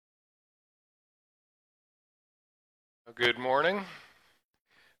Good morning.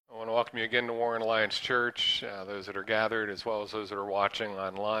 I want to welcome you again to Warren Alliance Church, those that are gathered as well as those that are watching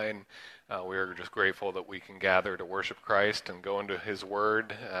online. We are just grateful that we can gather to worship Christ and go into His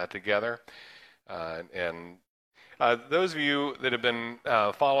Word together. And those of you that have been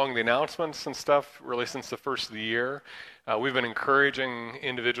following the announcements and stuff really since the first of the year, we've been encouraging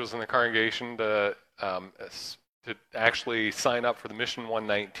individuals in the congregation to actually sign up for the Mission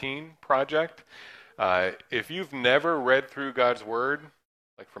 119 project. If you've never read through God's Word,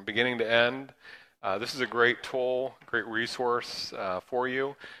 like from beginning to end, this is a great tool, great resource for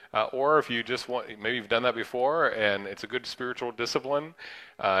you. Or if you just want, maybe you've done that before and it's a good spiritual discipline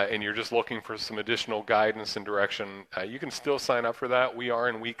and you're just looking for some additional guidance and direction, you can still sign up for that. We are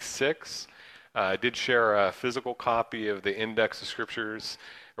in week 6. I did share a physical copy of the Index of Scriptures,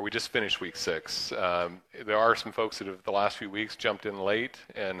 or we just finished week 6. There are some folks that have the last few weeks jumped in late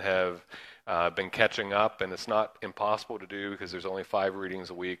and have been catching up, and it's not impossible to do because there's only 5 readings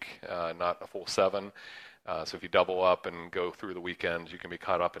a week, not a full 7. So if you double up and go through the weekends, you can be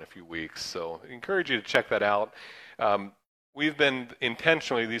caught up in a few weeks. So I encourage you to check that out. We've been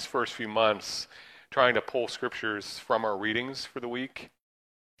intentionally these first few months trying to pull scriptures from our readings for the week.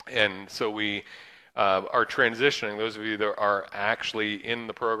 And so we are transitioning. Those of you that are actually in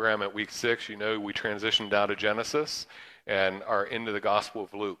the program at week 6, you know we transitioned out of Genesis and are into the Gospel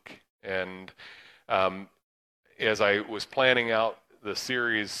of Luke. And as I was planning out the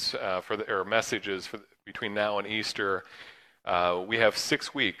series or messages between now and Easter, we have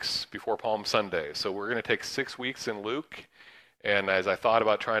 6 weeks before Palm Sunday. So we're going to take 6 weeks in Luke. And as I thought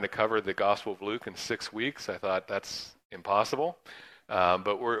about trying to cover the Gospel of Luke in 6 weeks, I thought that's impossible.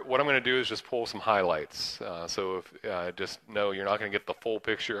 But what I'm going to do is just pull some highlights. So if just know you're not going to get the full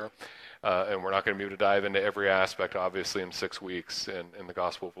picture. And we're not going to be able to dive into every aspect, obviously, in 6 weeks in the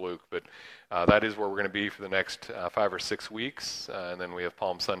Gospel of Luke. But that is where we're going to be for the next 5 or 6 weeks. And then we have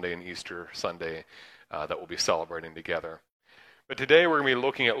Palm Sunday and Easter Sunday that we'll be celebrating together. But today we're going to be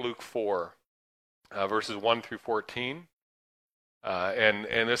looking at Luke 4, verses 1 through 14.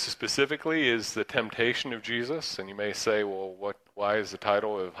 And this specifically is the temptation of Jesus. And you may say, well, why is the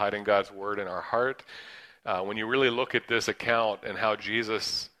title of Hiding God's Word in Our Heart? When you really look at this account and how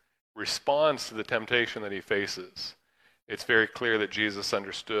Jesus responds to the temptation that he faces, it's very clear that Jesus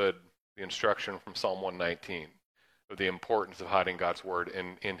understood the instruction from Psalm 119 of the importance of hiding God's Word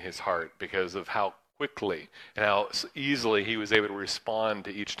in his heart because of how quickly and how easily he was able to respond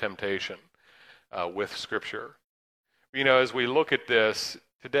to each temptation with Scripture. You know, as we look at this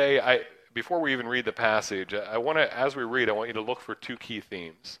today, before we even read the passage, as we read, I want you to look for 2 key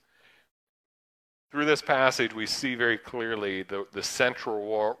themes. Through this passage, we see very clearly the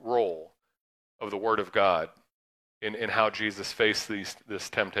central role of the Word of God in how Jesus faced this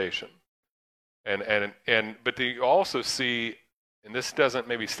temptation. But you also see, and this doesn't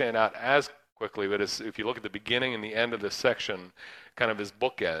maybe stand out as quickly, but if you look at the beginning and the end of this section, kind of as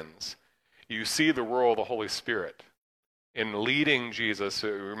bookends, you see the role of the Holy Spirit in leading Jesus.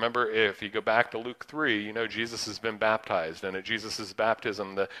 Remember, if you go back to Luke 3, you know Jesus has been baptized, and at Jesus'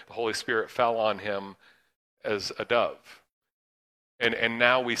 baptism, the Holy Spirit fell on him as a dove. And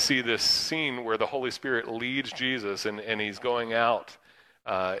now we see this scene where the Holy Spirit leads Jesus, and he's going out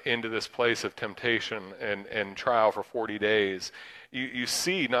into this place of temptation and trial for 40 days. You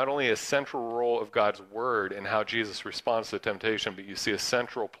see not only a central role of God's Word and how Jesus responds to temptation, but you see a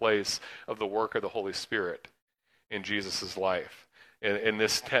central place of the work of the Holy Spirit in Jesus' life. And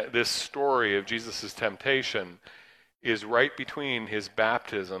this story of Jesus' temptation is right between his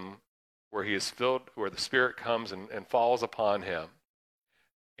baptism, where he is filled, where the Spirit comes and falls upon him,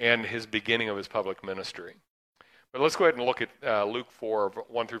 and his beginning of his public ministry. But let's go ahead and look at Luke 4,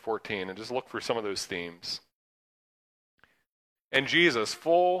 1 through 14, and just look for some of those themes. And Jesus,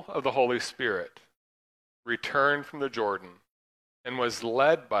 full of the Holy Spirit, returned from the Jordan and was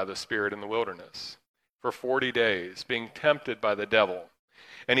led by the Spirit in the wilderness for 40 days, being tempted by the devil.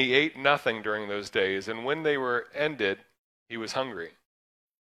 And he ate nothing during those days, and when they were ended, he was hungry.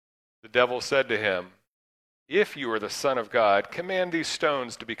 The devil said to him, "If you are the Son of God, command these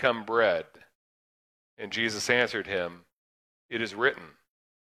stones to become bread." And Jesus answered him, "It is written,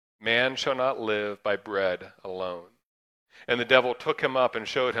 man shall not live by bread alone." And the devil took him up and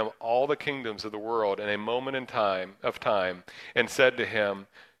showed him all the kingdoms of the world in a moment in time, and said to him,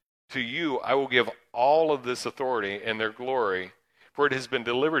 "To you I will give all of this authority and their glory, for it has been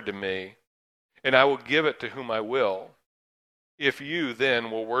delivered to me, and I will give it to whom I will. If you then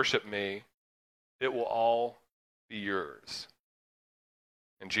will worship me, it will all be yours."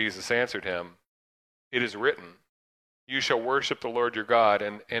 And Jesus answered him, "It is written, you shall worship the Lord your God,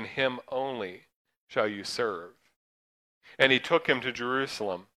 and him only shall you serve." And he took him to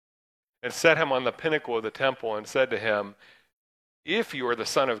Jerusalem and set him on the pinnacle of the temple and said to him, "If you are the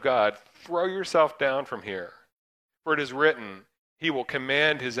Son of God, throw yourself down from here. For it is written, He will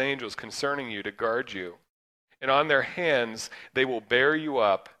command His angels concerning you to guard you. And on their hands they will bear you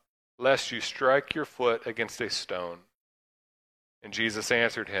up, lest you strike your foot against a stone." And Jesus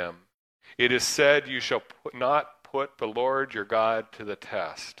answered him, "It is said, you shall not put the Lord your God to the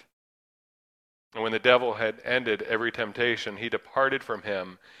test." And when the devil had ended every temptation, he departed from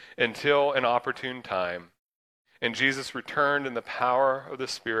him until an opportune time. And Jesus returned in the power of the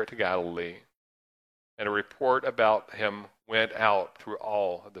Spirit to Galilee. And a report about him went out through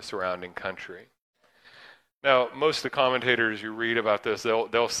all of the surrounding country. Now, most of the commentators you read about this,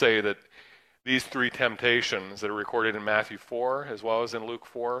 they'll say that these three temptations that are recorded in Matthew 4 as well as in Luke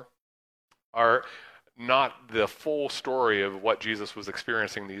 4 are not the full story of what Jesus was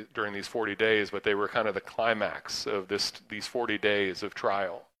experiencing during these 40 days, but they were kind of the climax of these 40 days of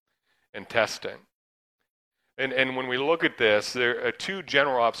trial and testing. And when we look at this, there are two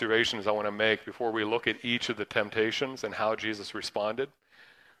general observations I want to make before we look at each of the temptations and how Jesus responded.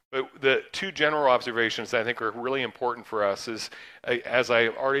 But the two general observations that I think are really important for us is, as I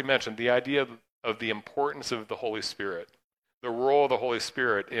already mentioned, the idea of the importance of the Holy Spirit, the role of the Holy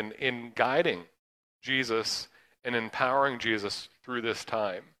Spirit in guiding Jesus and empowering Jesus through this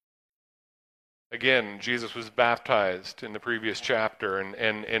time. Again, Jesus was baptized in the previous chapter,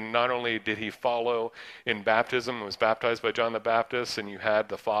 and not only did he follow in baptism, was baptized by John the Baptist, and you had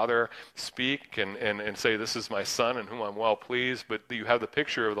the Father speak and say, "This is my Son in whom I'm well pleased," but you have the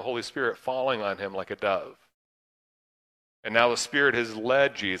picture of the Holy Spirit falling on him like a dove. And now the Spirit has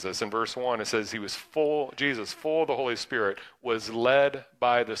led Jesus. In verse 1, it says Jesus, full of the Holy Spirit, was led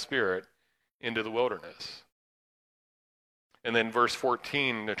by the Spirit into the wilderness. And then verse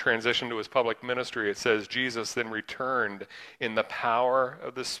 14, the transition to his public ministry, it says, Jesus then returned in the power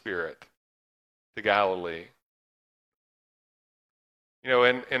of the Spirit to Galilee. You know,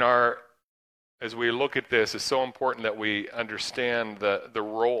 as we look at this, it's so important that we understand the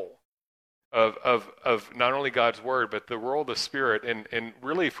role of not only God's Word, but the role of the Spirit, and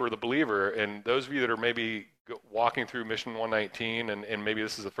really for the believer, and those of you that are maybe walking through Mission 119, and maybe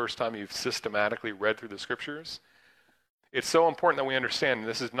this is the first time you've systematically read through the Scriptures, it's so important that we understand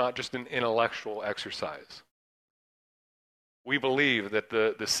this is not just an intellectual exercise. We believe that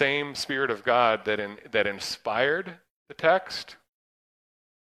the same Spirit of God that inspired the text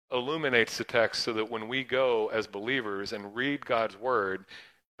illuminates the text, so that when we go as believers and read God's Word,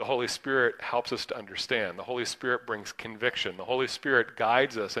 the Holy Spirit helps us to understand. The Holy Spirit brings conviction. The Holy Spirit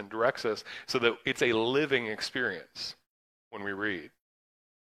guides us and directs us so that it's a living experience when we read.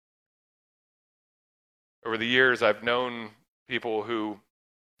 Over the years, I've known people who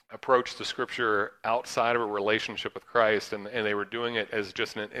approached the Scripture outside of a relationship with Christ, and they were doing it as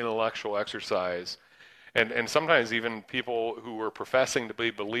just an intellectual exercise. And sometimes even people who were professing to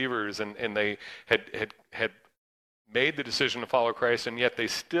be believers, and they had made the decision to follow Christ, and yet they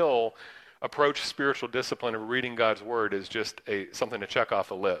still approach spiritual discipline of reading God's Word as just something to check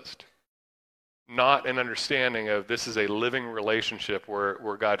off a list. Not an understanding of this is a living relationship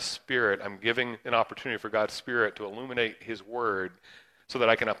where God's Spirit, I'm giving an opportunity for God's Spirit to illuminate His Word so that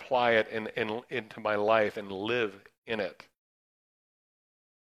I can apply it into my life and live in it.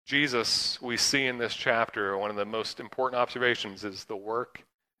 Jesus, we see in this chapter, one of the most important observations is the work.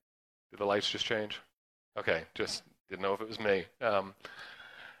 Did the lights just change? Okay, just didn't know if it was me.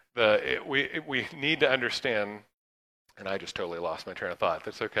 We need to understand, and I just totally lost my train of thought.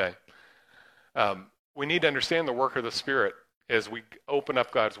 That's okay. We need to understand the work of the Spirit as we open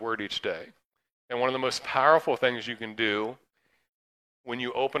up God's Word each day. And one of the most powerful things you can do when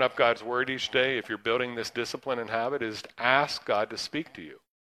you open up God's Word each day, if you're building this discipline and habit, is to ask God to speak to you.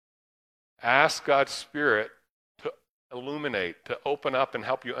 Ask God's Spirit to illuminate, to open up and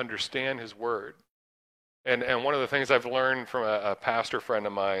help you understand His Word. And one of the things I've learned from a pastor friend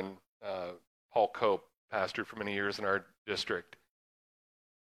of mine, Paul Cope, pastored for many years in our district,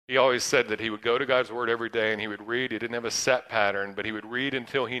 he always said that he would go to God's Word every day and he would read. He didn't have a set pattern, but he would read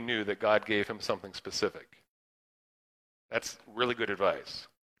until he knew that God gave him something specific. That's really good advice.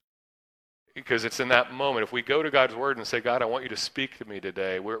 Because it's in that moment, if we go to God's Word and say, God, I want you to speak to me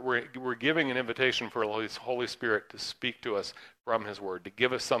today, we're giving an invitation for the Holy Spirit to speak to us from His Word, to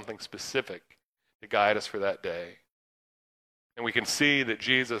give us something specific to guide us for that day. And we can see that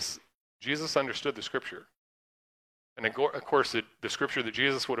Jesus understood the Scripture. And of course, the Scripture that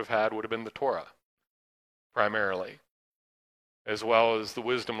Jesus would have been the Torah, primarily, as well as the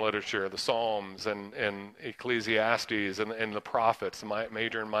wisdom literature, the Psalms and Ecclesiastes and the prophets, the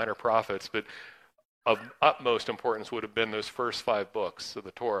major and minor prophets. But of utmost importance would have been those first 5 books of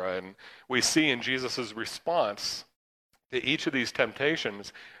the Torah. And we see in Jesus' response to each of these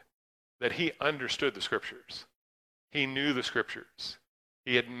temptations that he understood the scriptures. He knew the scriptures.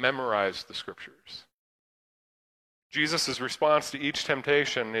 He had memorized the scriptures. Jesus' response to each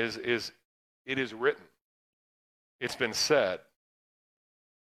temptation is it is written. It's been said.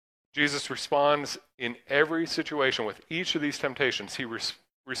 Jesus responds in every situation with each of these temptations. He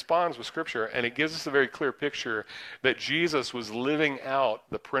responds with Scripture, and it gives us a very clear picture that Jesus was living out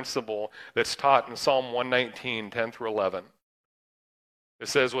the principle that's taught in Psalm 119, 10 through 11. It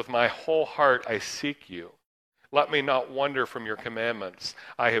says, "With my whole heart I seek you. Let me not wander from your commandments.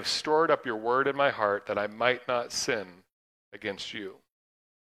 I have stored up your word in my heart that I might not sin against you."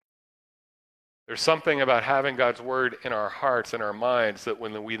 There's something about having God's word in our hearts and our minds that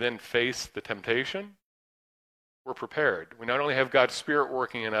when we then face the temptation, we're prepared. We not only have God's Spirit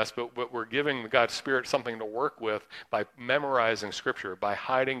working in us, but we're giving God's Spirit something to work with by memorizing Scripture, by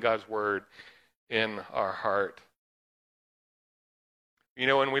hiding God's word in our heart. You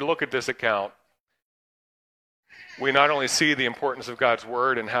know, when we look at this account, we not only see the importance of God's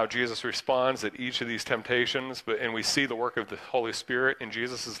word and how Jesus responds at each of these temptations, and we see the work of the Holy Spirit in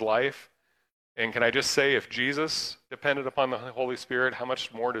Jesus' life. And can I just say, if Jesus depended upon the Holy Spirit, how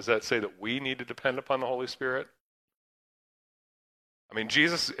much more does that say that we need to depend upon the Holy Spirit? I mean,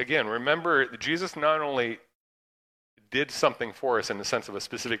 Jesus, again, remember, Jesus not only did something for us in the sense of a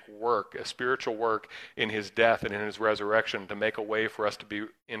specific work, a spiritual work in his death and in his resurrection to make a way for us to be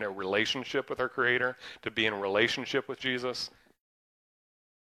in a relationship with our Creator, to be in a relationship with Jesus.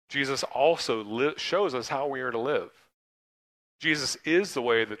 Jesus also shows us how we are to live. Jesus is the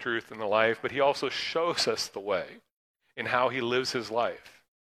way, the truth, and the life, but he also shows us the way in how he lives his life.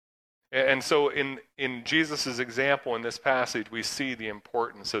 And so in Jesus' example in this passage, we see the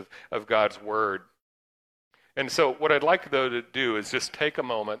importance of God's word. And so what I'd like, though, to do is just take a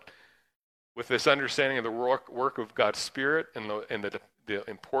moment with this understanding of the work of God's Spirit and the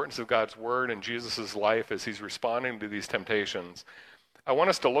importance of God's word in Jesus' life as he's responding to these temptations. I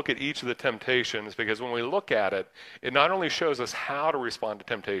want us to look at each of the temptations because when we look at it, it not only shows us how to respond to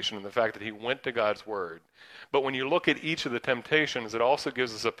temptation and the fact that he went to God's word, but when you look at each of the temptations, it also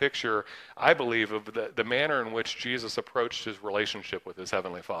gives us a picture, I believe, of the manner in which Jesus approached his relationship with his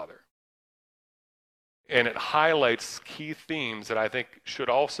Heavenly Father. And it highlights key themes that I think should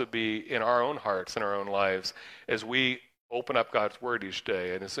also be in our own hearts and our own lives as we open up God's word each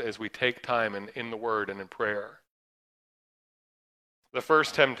day and as we take time in the word and in prayer. The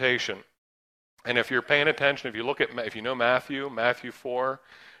first temptation, and if you're paying attention, if you know Matthew 4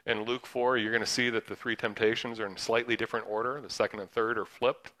 and Luke 4, you're going to see that the 3 temptations are in slightly different order. The second and third are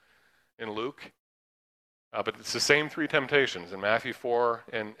flipped in Luke. But it's the same 3 temptations in Matthew 4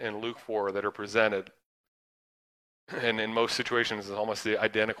 and Luke 4 that are presented. And in most situations, it's almost the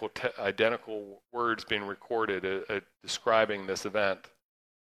identical words being recorded describing this event.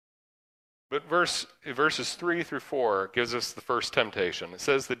 But verses 3 through 4 gives us the first temptation. It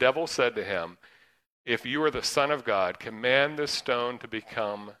says, "The devil said to him, 'If you are the Son of God, command this stone to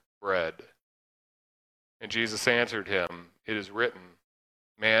become bread.' And Jesus answered him, 'It is written,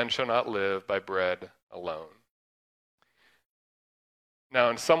 man shall not live by bread alone.'" Now,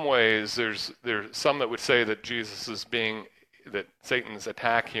 in some ways, there's some that would say that that Satan's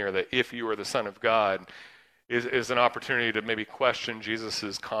attack here, that if you are the Son of God, is an opportunity to maybe question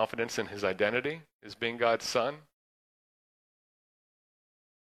Jesus' confidence in his identity as being God's son.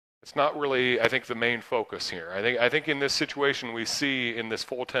 It's not really, I think, the main focus here. I think in this situation we see in this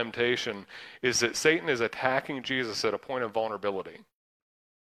full temptation is that Satan is attacking Jesus at a point of vulnerability.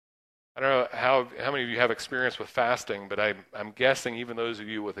 I don't know how many of you have experience with fasting, but I'm guessing even those of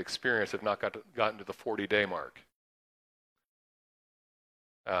you with experience have not gotten to the 40-day mark.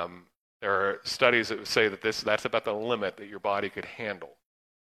 There are studies that would say that that's about the limit that your body could handle.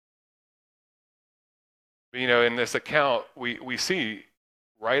 But, in this account, we see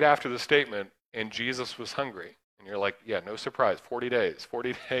right after the statement, "And Jesus was hungry." And you're like, yeah, no surprise, 40 days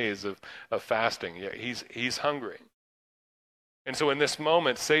of fasting. Yeah, he's hungry. And so in this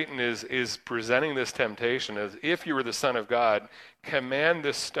moment, Satan is presenting this temptation as, if you were the Son of God, command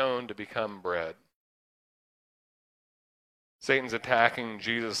this stone to become bread. Satan's attacking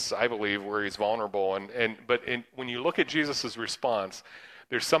Jesus, I believe, where he's vulnerable. But when you look at Jesus' response,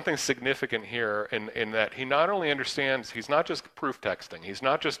 there's something significant here in that he not only understands, he's not just proof texting, he's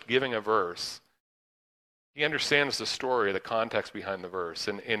not just giving a verse. He understands the story, the context behind the verse,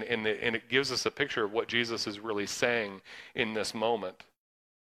 and it gives us a picture of what Jesus is really saying in this moment.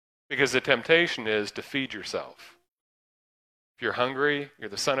 Because the temptation is to feed yourself. If you're hungry, you're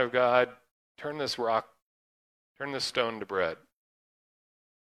the Son of God, turn this stone to bread.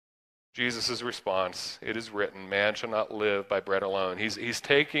 Jesus' response, it is written, man shall not live by bread alone. He's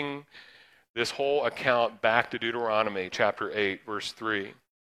taking this whole account back to Deuteronomy chapter 8, verse 3.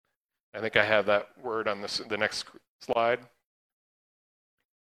 I think I have that word on the next slide.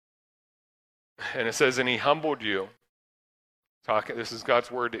 And it says, and he humbled you. This is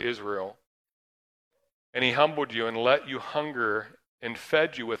God's word to Israel. And he humbled you and let you hunger and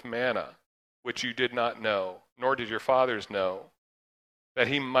fed you with manna, which you did not know, nor did your fathers know, that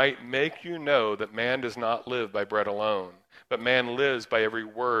he might make you know that man does not live by bread alone, but man lives by every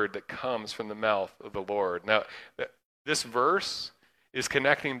word that comes from the mouth of the Lord. Now, this verse is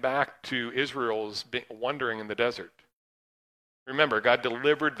connecting back to Israel's wandering in the desert. Remember, God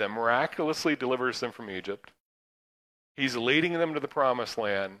delivered them, miraculously delivers them from Egypt. He's leading them to the promised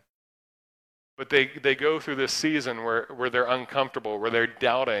land. But they go through this season where they're uncomfortable, where they're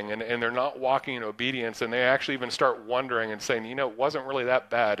doubting, and they're not walking in obedience, and they actually even start wondering and saying, it wasn't really that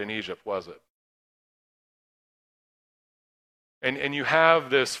bad in Egypt, was it? And you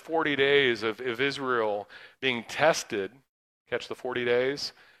have this 40 days of Israel being tested. Catch the 40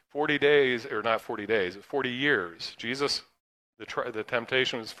 days? 40 days, or not 40 days, 40 years. Jesus, the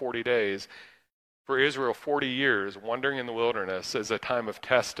temptation was 40 days. For Israel, 40 years wandering in the wilderness is a time of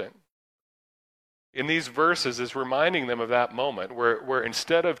testing. In these verses is reminding them of that moment where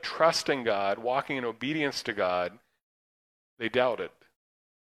instead of trusting God, walking in obedience to God, they doubted.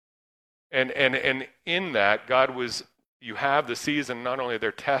 And in that, you have the season, not only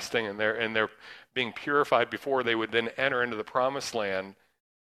they're testing and they're being purified before they would then enter into the promised land.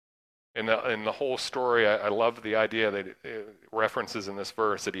 In the whole story, I love the idea that it references in this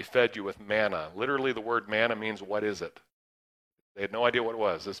verse that he fed you with manna. Literally, the word manna means, what is it? They had no idea what it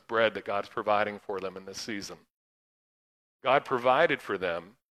was, this bread that God's providing for them in this season. God provided for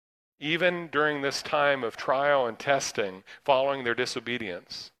them, even during this time of trial and testing, following their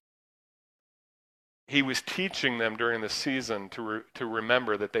disobedience. He was teaching them during this season to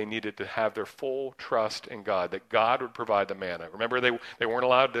remember that they needed to have their full trust in God, that God would provide the manna. Remember, they weren't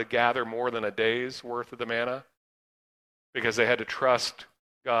allowed to gather more than a day's worth of the manna because they had to trust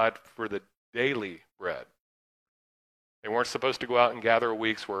God for the daily bread. They weren't supposed to go out and gather a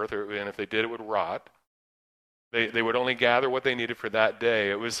week's worth, and if they did, it would rot. They would only gather what they needed for that day.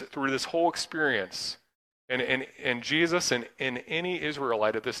 It was through this whole experience. And Jesus and any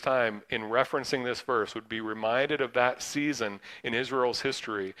Israelite at this time, in referencing this verse, would be reminded of that season in Israel's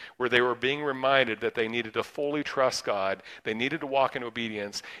history where they were being reminded that they needed to fully trust God. They needed to walk in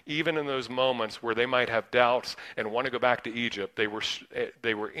obedience, even in those moments where they might have doubts and want to go back to Egypt. They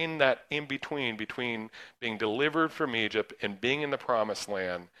were in that in-between, between being delivered from Egypt and being in the promised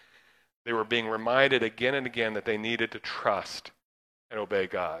land. They were being reminded again and again that they needed to trust and obey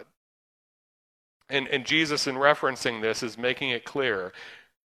God. And Jesus, in referencing this, is making it clear,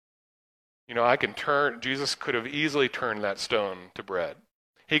 Jesus could have easily turned that stone to bread.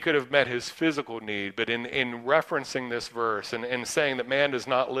 He could have met his physical need, but in referencing this verse and saying that man does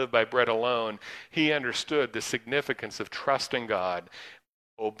not live by bread alone, he understood the significance of trusting God,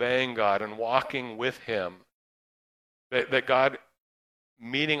 obeying God, and walking with him. That God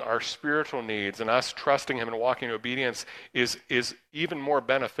meeting our spiritual needs and us trusting him and walking in obedience is even more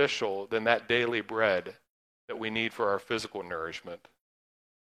beneficial than that daily bread that we need for our physical nourishment.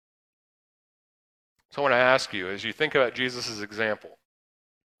 So I want to ask you, as you think about Jesus' example,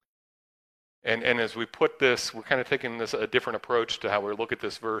 and as we put this, we're kind of taking a different approach to how we look at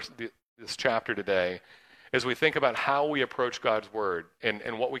this verse, this chapter today, as we think about how we approach God's word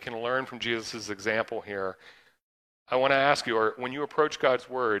and what we can learn from Jesus' example here. I want to ask you, or when you approach God's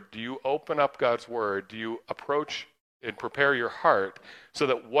word, do you open up God's word? Do you approach and prepare your heart so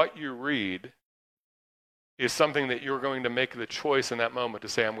that what you read is something that you're going to make the choice in that moment to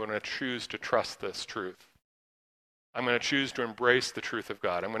say, I'm going to choose to trust this truth. I'm going to choose to embrace the truth of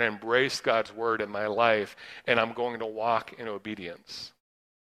God. I'm going to embrace God's word in my life, and I'm going to walk in obedience.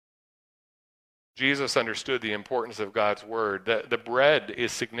 Jesus understood the importance of God's word. The bread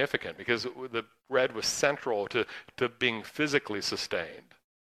is significant because the bread was central to being physically sustained.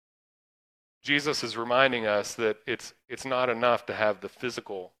 Jesus is reminding us that it's not enough to have the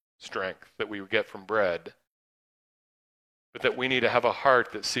physical strength that we get from bread, but that we need to have a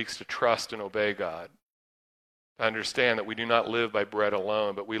heart that seeks to trust and obey God. To understand that we do not live by bread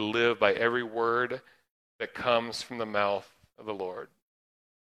alone, but we live by every word that comes from the mouth of the Lord.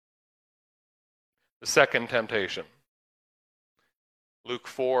 The second temptation. Luke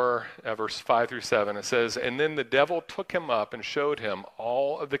 4, verse 5 through 7, it says, and then the devil took him up and showed him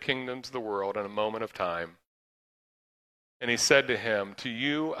all of the kingdoms of the world in a moment of time. And he said to him, "To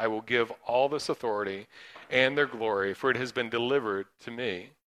you I will give all this authority and their glory, for it has been delivered to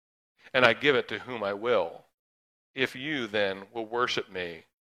me, and I give it to whom I will. If you then will worship me,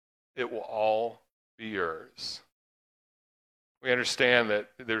 it will all be yours." We understand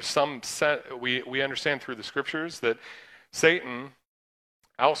that there's we understand through the scriptures that Satan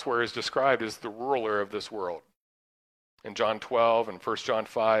elsewhere is described as the ruler of this world. In John 12 and 1 John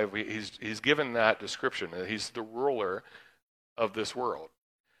 5, he's given that description, that he's the ruler of this world.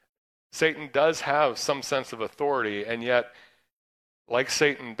 Satan does have some sense of authority, and yet, like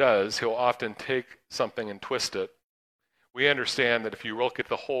Satan does, he'll often take something and twist it. We understand that if you look at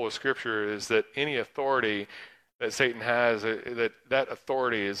the whole of Scripture, is that any authority that Satan has, that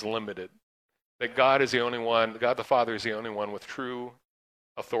authority is limited. That God is the only one, God the Father is the only one with true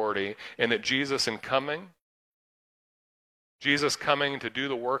authority, and that Jesus coming to do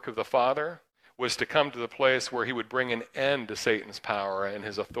the work of the Father was to come to the place where he would bring an end to Satan's power and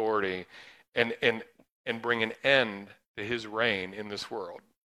his authority and bring an end to his reign in this world.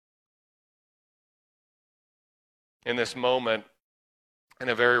 In this moment, in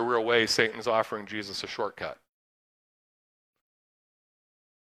a very real way, Satan's offering Jesus a shortcut.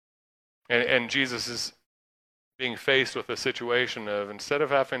 And Jesus is being faced with a situation of, instead of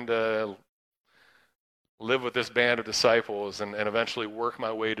having to live with this band of disciples and eventually work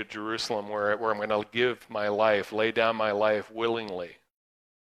my way to Jerusalem where I'm going to give my life, lay down my life willingly,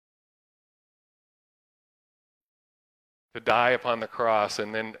 to die upon the cross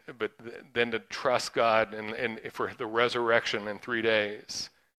and then to trust God and for the resurrection in 3 days.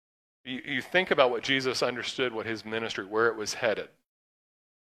 You think about what Jesus understood, what his ministry, where it was headed.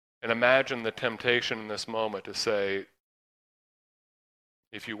 And imagine the temptation in this moment to say,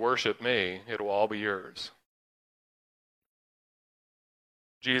 if you worship me, it will all be yours.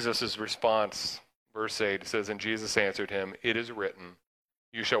 Jesus' response, verse 8, says, "And Jesus answered him, 'It is written,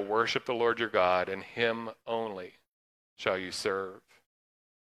 you shall worship the Lord your God, and him only shall you serve.'"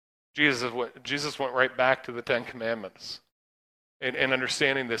 Jesus went right back to the Ten Commandments and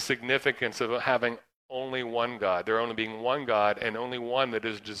understanding the significance of having only one God. There only being one God and only one that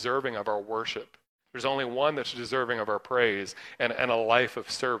is deserving of our worship. There's only one that's deserving of our praise and a life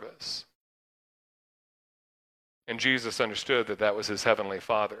of service. And Jesus understood that that was his heavenly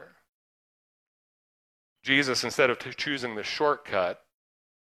Father. Jesus, instead of choosing the shortcut,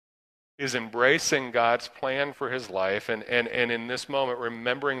 is embracing God's plan for his life and in this moment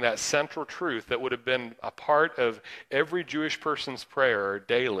remembering that central truth that would have been a part of every Jewish person's prayer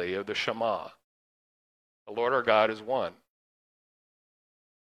daily of the Shema. The Lord our God is one.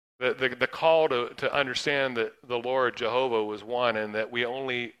 The call to understand that the Lord Jehovah was one and that we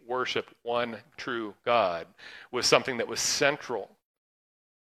only worship one true God was something that was central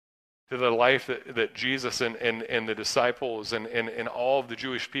to the life that Jesus and the disciples and all of the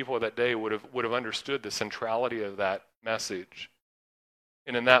Jewish people of that day would have understood the centrality of that message.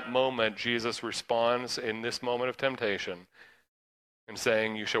 And in that moment, Jesus responds in this moment of temptation and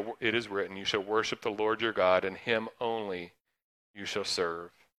saying, "It is written, you shall worship the Lord your God, and him only you shall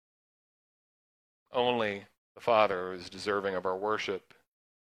serve." Only the Father is deserving of our worship.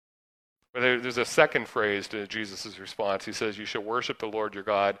 But there's a second phrase to Jesus' response. He says, "You shall worship the Lord your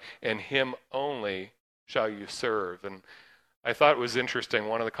God, and him only shall you serve." And I thought it was interesting.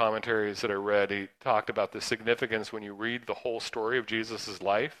 One of the commentaries that I read, he talked about the significance when you read the whole story of Jesus'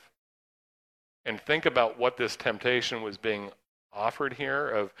 life and think about what this temptation was being offered here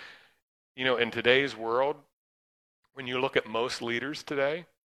of, in today's world, when you look at most leaders today,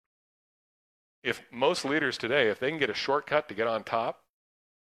 if they can get a shortcut to get on top,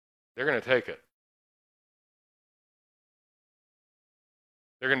 they're going to take it.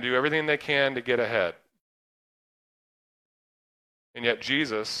 They're going to do everything they can to get ahead. And yet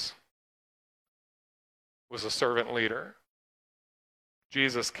Jesus was a servant leader.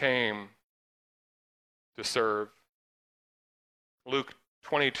 Jesus came to serve. Luke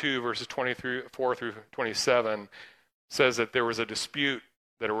 22, verses 24 through 27 says that there was a dispute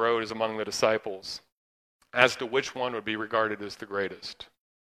that arose among the disciples as to which one would be regarded as the greatest.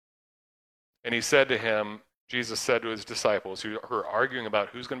 And Jesus said to his disciples who are arguing about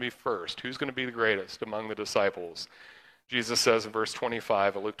who's going to be first, who's going to be the greatest among the disciples. Jesus says in verse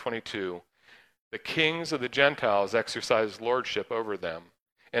 25 of Luke 22, "The kings of the Gentiles exercise lordship over them,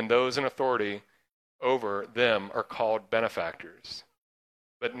 and those in authority over them are called benefactors.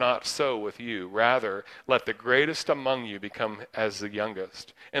 But not so with you. Rather, let the greatest among you become as the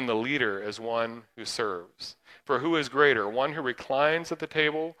youngest, and the leader as one who serves. For who is greater, one who reclines at the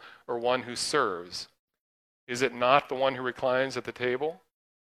table or one who serves? Is it not the one who reclines at the table?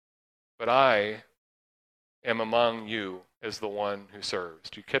 But I am among you as the one who serves.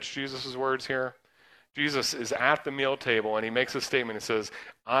 Do you catch Jesus' words here? Jesus is at the meal table and he makes a statement. He says,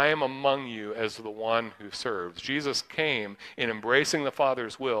 I am among you as the one who serves. Jesus came in embracing the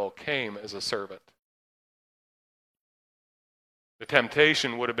Father's will, came as a servant. The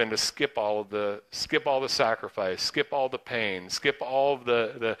temptation would have been to skip all the sacrifice, skip all the pain, skip all of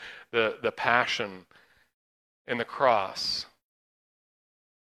the passion and the cross.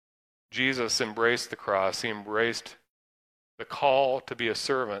 Jesus embraced the cross. He embraced the call to be a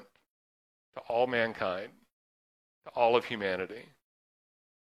servant to all mankind, to all of humanity.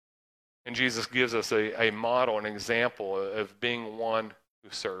 And Jesus gives us a model, an example of being one who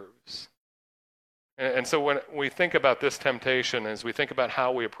serves. And so when we think about this temptation, as we think about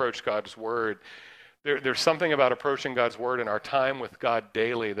how we approach God's Word, there's something about approaching God's Word in our time with God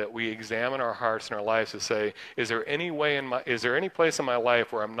daily that we examine our hearts and our lives to say, is there any place in my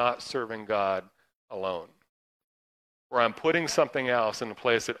life where I'm not serving God alone? Where I'm putting something else in the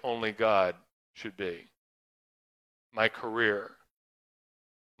place that only God should be? My career,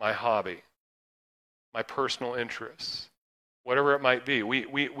 my hobby, my personal interests, whatever it might be.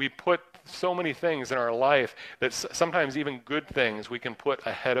 We put so many things in our life that sometimes even good things we can put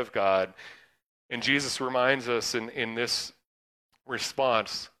ahead of God. And Jesus reminds us in this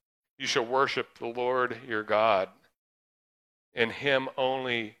response, you shall worship the Lord your God, and him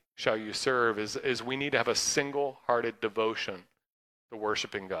only shall you serve, is we need to have a single-hearted devotion to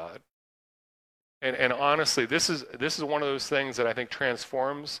worshiping God. And honestly, this is one of those things that I think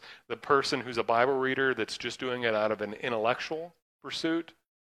transforms the person who's a Bible reader that's just doing it out of an intellectual pursuit,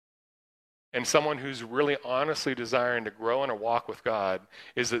 and someone who's really honestly desiring to grow in a walk with God,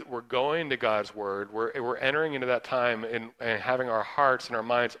 is that we're going to God's Word, we're entering into that time and having our hearts and our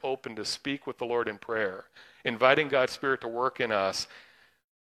minds open to speak with the Lord in prayer, inviting God's Spirit to work in us.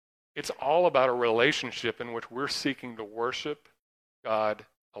 It's all about a relationship in which we're seeking to worship God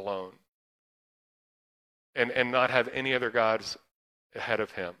alone and not have any other gods ahead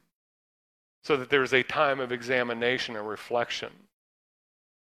of him, so that there's a time of examination and reflection.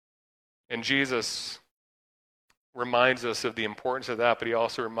 And Jesus reminds us of the importance of that, but he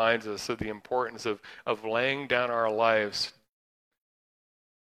also reminds us of the importance of laying down our lives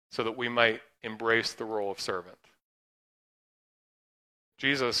so that we might embrace the role of servant.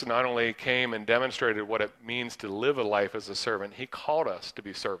 Jesus not only came and demonstrated what it means to live a life as a servant, he called us to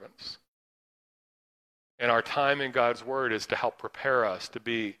be servants. And our time in God's Word is to help prepare us to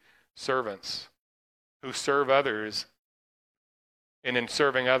be servants who serve others. And in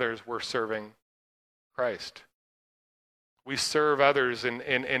serving others, we're serving Christ. We serve others, and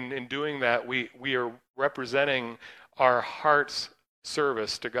in doing that, we are representing our heart's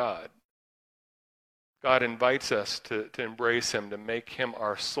service to God. God invites us to embrace him, to make him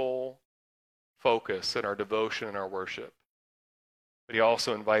our sole focus in our devotion and our worship. But he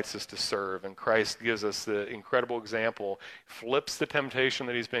also invites us to serve, and Christ gives us the incredible example, flips the temptation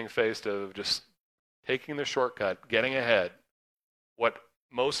that he's being faced of just taking the shortcut, getting ahead. What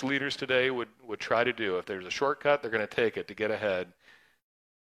most leaders today would try to do. If there's a shortcut, they're going to take it to get ahead.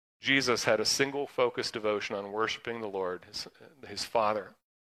 Jesus had a single focused devotion on worshiping the Lord, his Father,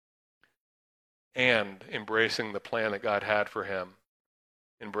 and embracing the plan that God had for him,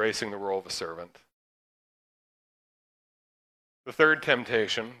 embracing the role of a servant. The third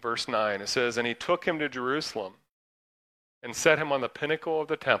temptation, verse 9, it says, and he took him to Jerusalem and set him on the pinnacle of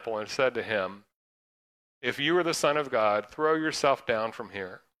the temple and said to him, if you are the Son of God, throw yourself down from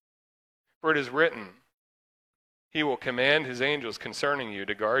here. For it is written, he will command his angels concerning you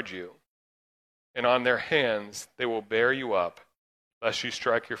to guard you, and on their hands they will bear you up, lest you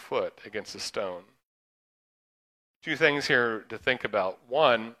strike your foot against a stone. Two things here to think about.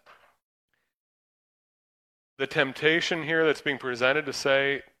 One, the temptation here that's being presented to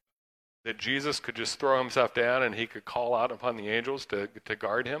say that Jesus could just throw himself down and he could call out upon the angels to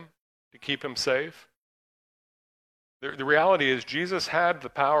guard him, to keep him safe. The reality is Jesus had the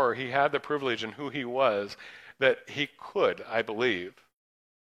power, he had the privilege in who he was, that he could, I believe,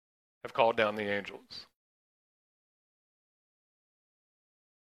 have called down the angels.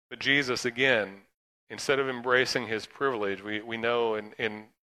 But Jesus, again, instead of embracing his privilege, we know in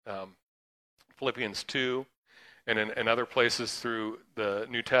Philippians 2 and in other places through the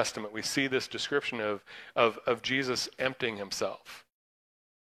New Testament, we see this description of Jesus emptying himself,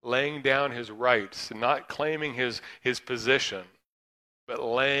 laying down his rights, and not claiming his position, but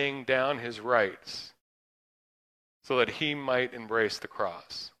laying down his rights so that he might embrace the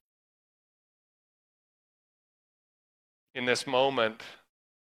cross. In this moment,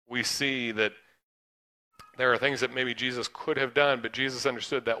 we see that there are things that maybe Jesus could have done, but Jesus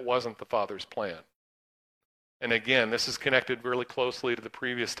understood that wasn't the Father's plan. And again, this is connected really closely to the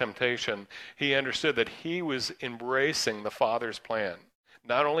previous temptation. He understood that he was embracing the Father's plan,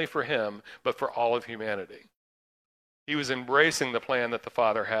 not only for him, but for all of humanity. He was embracing the plan that the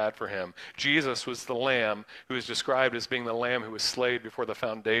Father had for him. Jesus was the Lamb who is described as being the Lamb who was slain before the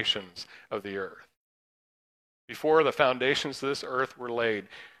foundations of the earth. Before the foundations of this earth were laid,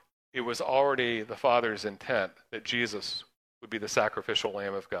 it was already the Father's intent that Jesus would be the sacrificial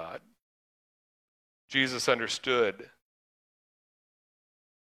Lamb of God. Jesus understood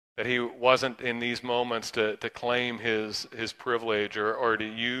that he wasn't in these moments to claim his privilege or to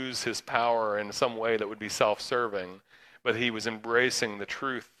use his power in some way that would be self-serving, but he was embracing the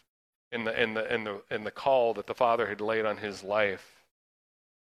truth in the call that the Father had laid on his life.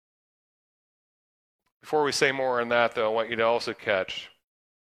 Before we say more on that, though, I want you to also catch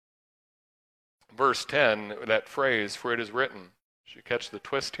verse 10, that phrase, "For it is written." Did you catch the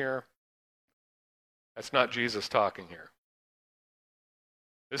twist here? That's not Jesus talking here.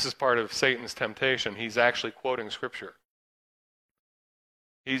 This is part of Satan's temptation. He's actually quoting Scripture.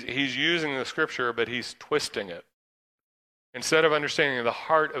 He's using the Scripture, but he's twisting it. Instead of understanding the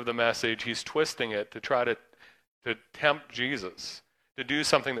heart of the message, he's twisting it to try to tempt Jesus to do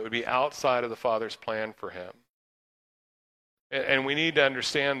something that would be outside of the Father's plan for him. And we need to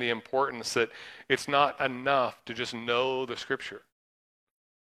understand the importance that it's not enough to just know the Scripture.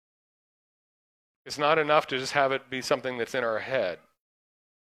 It's not enough to just have it be something that's in our head.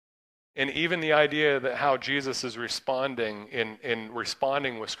 And even the idea that how Jesus is responding in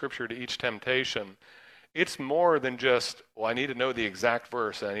responding with Scripture to each temptation, it's more than just, well, I need to know the exact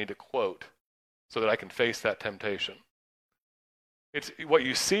verse and I need to quote so that I can face that temptation. It's what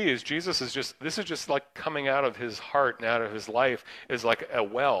you see is Jesus is just, this is just like coming out of his heart and out of his life is like a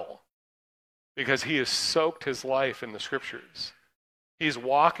well, because he has soaked his life in the Scriptures. He's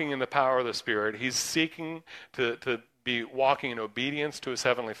walking in the power of the Spirit. He's seeking to be walking in obedience to his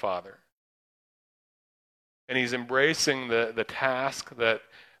Heavenly Father. And he's embracing the task that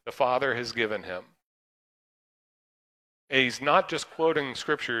the Father has given him. And he's not just quoting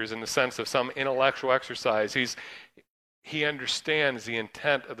Scriptures in the sense of some intellectual exercise. He understands the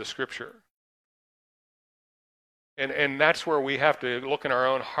intent of the Scripture. And that's where we have to look in our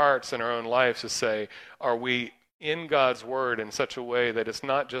own hearts and our own lives to say, are we in God's Word in such a way that it's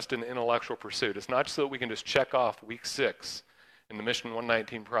not just an intellectual pursuit? It's not so that we can just check off week 6 in the Mission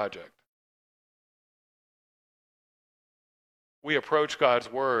 119 project. We approach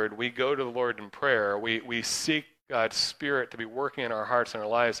God's Word, we go to the Lord in prayer, we seek God's Spirit to be working in our hearts and our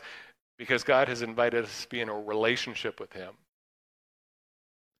lives, because God has invited us to be in a relationship with him.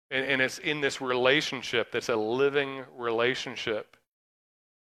 And it's in this relationship that's a living relationship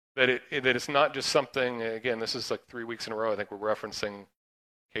that it's not just something, again, this is like 3 weeks in a row, I think we're referencing,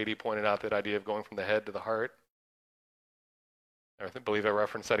 Katie pointed out that idea of going from the head to the heart. I believe I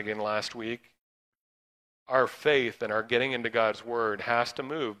referenced that again last week. Our faith and our getting into God's Word has to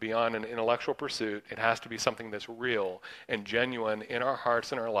move beyond an intellectual pursuit. It has to be something that's real and genuine in our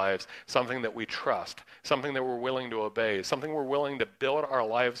hearts and our lives, something that we trust, something that we're willing to obey, something we're willing to build our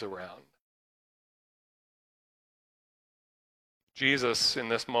lives around. Jesus, in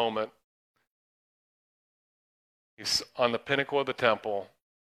this moment, he's on the pinnacle of the temple.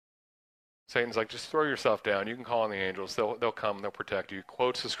 Satan's like, just throw yourself down. You can call on the angels. They'll come. They'll protect you. He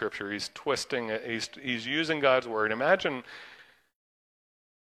quotes the Scripture. He's twisting it. He's using God's Word. Imagine,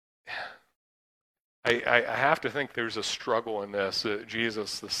 I have to think there's a struggle in this.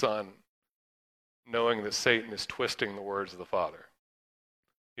 Jesus, the Son, knowing that Satan is twisting the words of the Father.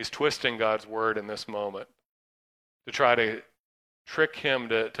 He's twisting God's Word in this moment to try to trick him,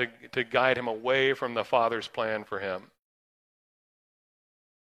 to guide him away from the Father's plan for him.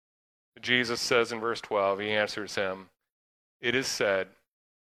 Jesus says in verse 12, he answers him, "It is said,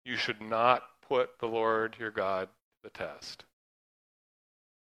 you should not put the Lord your God to the test."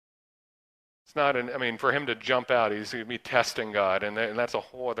 It's not, for him to jump out, he's going to be testing God, and that's a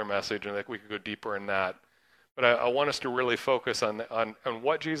whole other message, and we could go deeper in that. But I want us to really focus on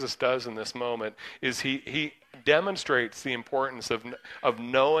what Jesus does in this moment. Is he demonstrates the importance of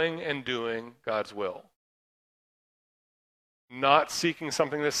knowing and doing God's will. Not seeking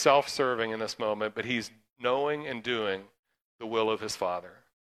something that's self-serving in this moment, but he's knowing and doing the will of his Father.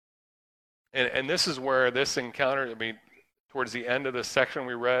 And this is where this encounter, towards the end of this section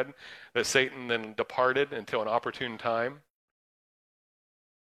we read, that Satan then departed until an opportune time.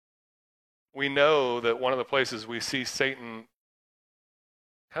 We know that one of the places we see Satan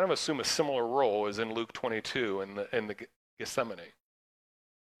kind of assume a similar role is in Luke 22 in the Gethsemane,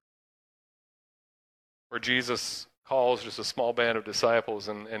 where Jesus calls just a small band of disciples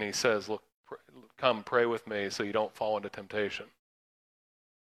and he says, look, come pray with me so you don't fall into temptation.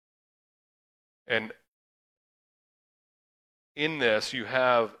 And in this, you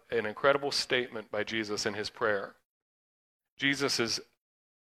have an incredible statement by Jesus in his prayer. Jesus is,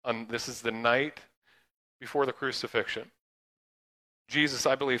 this is the night before the crucifixion. Jesus,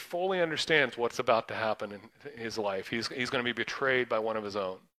 I believe, fully understands what's about to happen in his life. He's going to be betrayed by one of his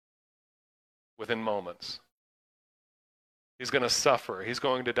own within moments. He's going to suffer. He's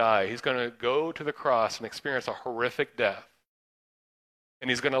going to die. He's going to go to the cross and experience a horrific death. And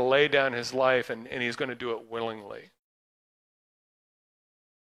he's going to lay down his life, and he's going to do it willingly.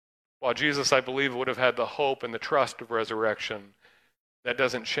 While Jesus, I believe, would have had the hope and the trust of resurrection, that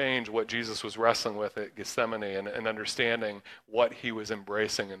doesn't change what Jesus was wrestling with at Gethsemane and understanding what he was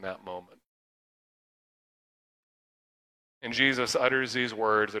embracing in that moment. And Jesus utters these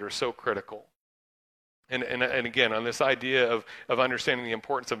words that are so critical. And again, on this idea of understanding the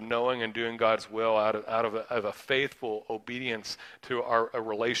importance of knowing and doing God's will out of a faithful obedience to a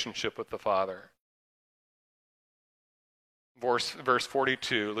relationship with the Father. Verse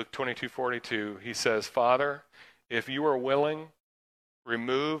 42, Luke 22:42, he says, Father, if you are willing,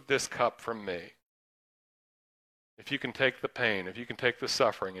 remove this cup from me. If you can take the pain, if you can take the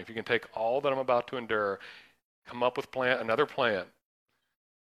suffering, if you can take all that I'm about to endure, come up with another plan.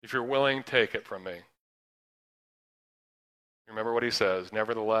 If you're willing, take it from me. Remember what he says,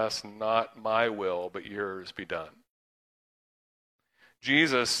 nevertheless, not my will, but yours be done.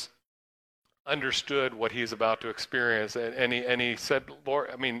 Jesus understood what he's about to experience, and he said, Lord,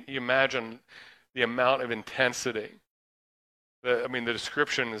 I mean, you imagine the amount of intensity. The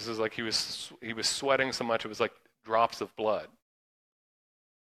description is like he was sweating so much it was like drops of blood.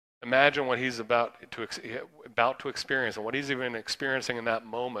 Imagine what he's about to experience, and what he's even experiencing in that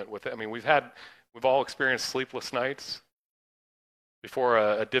moment. We've all experienced sleepless nights before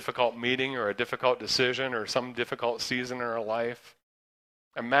a difficult meeting or a difficult decision or some difficult season in our life.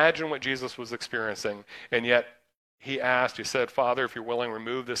 Imagine what Jesus was experiencing, and yet he said, Father, if you're willing,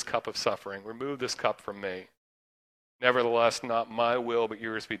 remove this cup of suffering, remove this cup from me. Nevertheless, not my will, but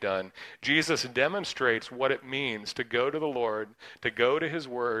yours be done. Jesus demonstrates what it means to go to the Lord, to go to his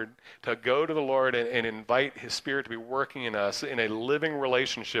word, to go to the Lord and invite his Spirit to be working in us in a living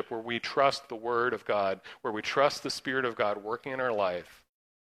relationship where we trust the word of God, where we trust the Spirit of God working in our life.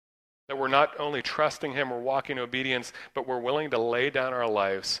 That we're not only trusting him or walking in obedience, but we're willing to lay down our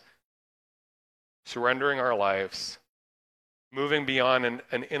lives, surrendering our lives, moving beyond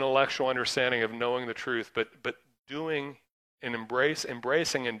an intellectual understanding of knowing the truth, but doing and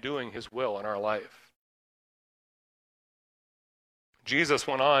embracing and doing his will in our life. Jesus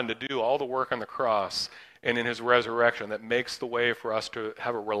went on to do all the work on the cross and in his resurrection that makes the way for us to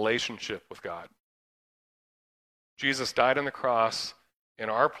have a relationship with God. Jesus died on the cross in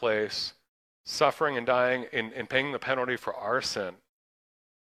our place, suffering and dying and paying the penalty for our sin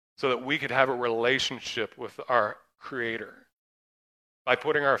so that we could have a relationship with our Creator. By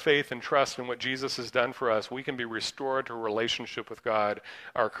putting our faith and trust in what Jesus has done for us, we can be restored to a relationship with God,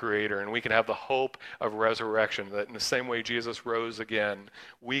 our Creator, and we can have the hope of resurrection, that in the same way Jesus rose again,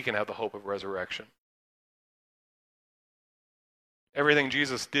 we can have the hope of resurrection. Everything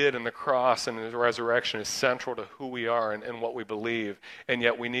Jesus did in the cross and his resurrection is central to who we are and what we believe, and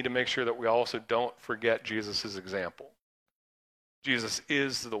yet we need to make sure that we also don't forget Jesus' example. Jesus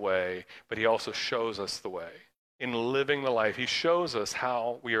is the way, but he also shows us the way. In living the life, he shows us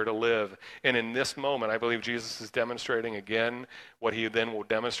how we are to live. And in this moment, I believe Jesus is demonstrating again what he then will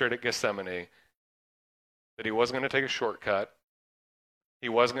demonstrate at Gethsemane, that he wasn't going to take a shortcut. He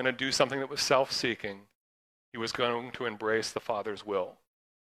wasn't going to do something that was self-seeking. He was going to embrace the Father's will.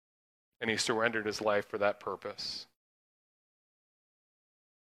 And he surrendered his life for that purpose.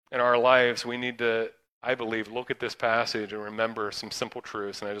 In our lives, we need to, I believe, look at this passage and remember some simple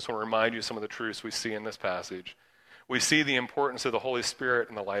truths. And I just want to remind you some of the truths we see in this passage. We see the importance of the Holy Spirit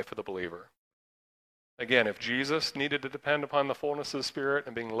in the life of the believer. Again, if Jesus needed to depend upon the fullness of the Spirit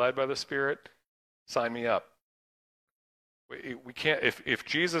and being led by the Spirit, sign me up. We can't, if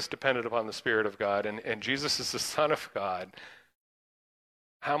Jesus depended upon the Spirit of God and Jesus is the Son of God,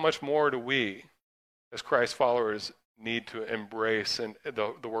 how much more do we, as Christ followers, need to embrace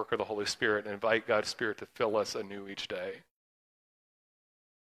the work of the Holy Spirit and invite God's Spirit to fill us anew each day?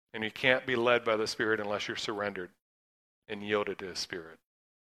 And you can't be led by the Spirit unless you're surrendered and yielded to his Spirit.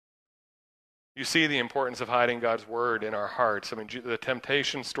 You see the importance of hiding God's word in our hearts. I mean, the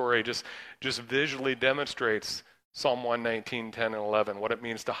temptation story just visually demonstrates Psalm 119, 10, and 11, what it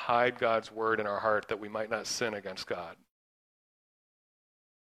means to hide God's word in our heart that we might not sin against God.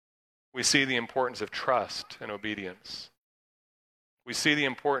 We see the importance of trust and obedience. We see the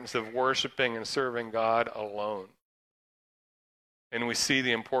importance of worshiping and serving God alone. And we see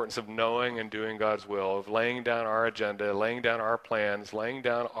the importance of knowing and doing God's will, of laying down our agenda, laying down our plans, laying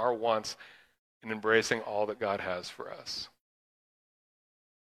down our wants, and embracing all that God has for us.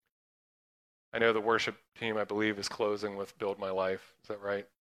 I know the worship team, I believe, is closing with Build My Life. Is that right?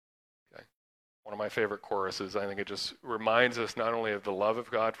 Okay. One of my favorite choruses. I think it just reminds us not only of the love of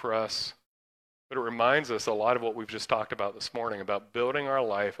God for us, but it reminds us a lot of what we've just talked about this morning about building our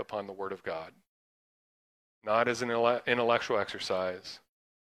life upon the Word of God. Not as an intellectual exercise.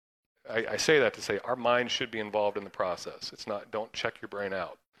 I say that to say our mind should be involved in the process. It's not, don't check your brain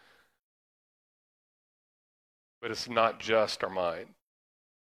out. But it's not just our mind.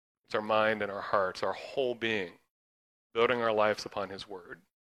 It's our mind and our hearts, our whole being, building our lives upon His Word.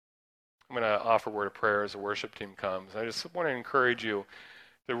 I'm going to offer a word of prayer as the worship team comes. I just want to encourage you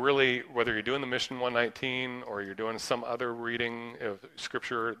to really, whether you're doing the Mission 119 or you're doing some other reading of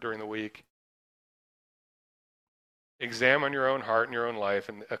Scripture during the week, examine your own heart and your own life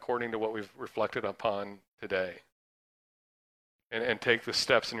and according to what we've reflected upon today. And take the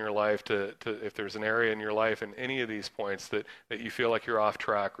steps in your life to if there's an area in your life in any of these points that you feel like you're off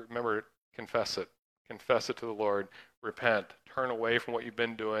track, remember, confess it. Confess it to the Lord. Repent. Turn away from what you've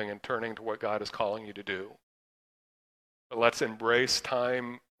been doing and turning to what God is calling you to do. But let's embrace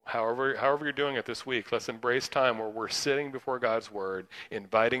time, however you're doing it this week. Let's embrace time where we're sitting before God's Word,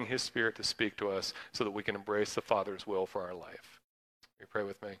 inviting His Spirit to speak to us so that we can embrace the Father's will for our life. Will you pray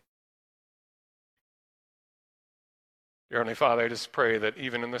with me? Dear Heavenly Father, I just pray that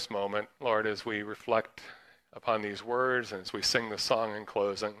even in this moment, Lord, as we reflect upon these words and as we sing the song in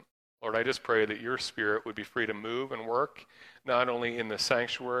closing, Lord, I just pray that your Spirit would be free to move and work, not only in the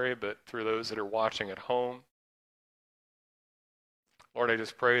sanctuary, but through those that are watching at home. Lord, I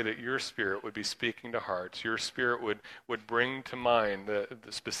just pray that your Spirit would be speaking to hearts. Your Spirit would bring to mind the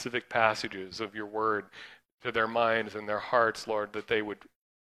specific passages of your word to their minds and their hearts, Lord, that they would,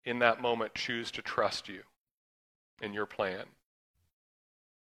 in that moment, choose to trust you in your plan.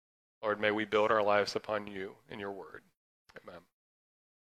 Lord, may we build our lives upon you in your word. Amen.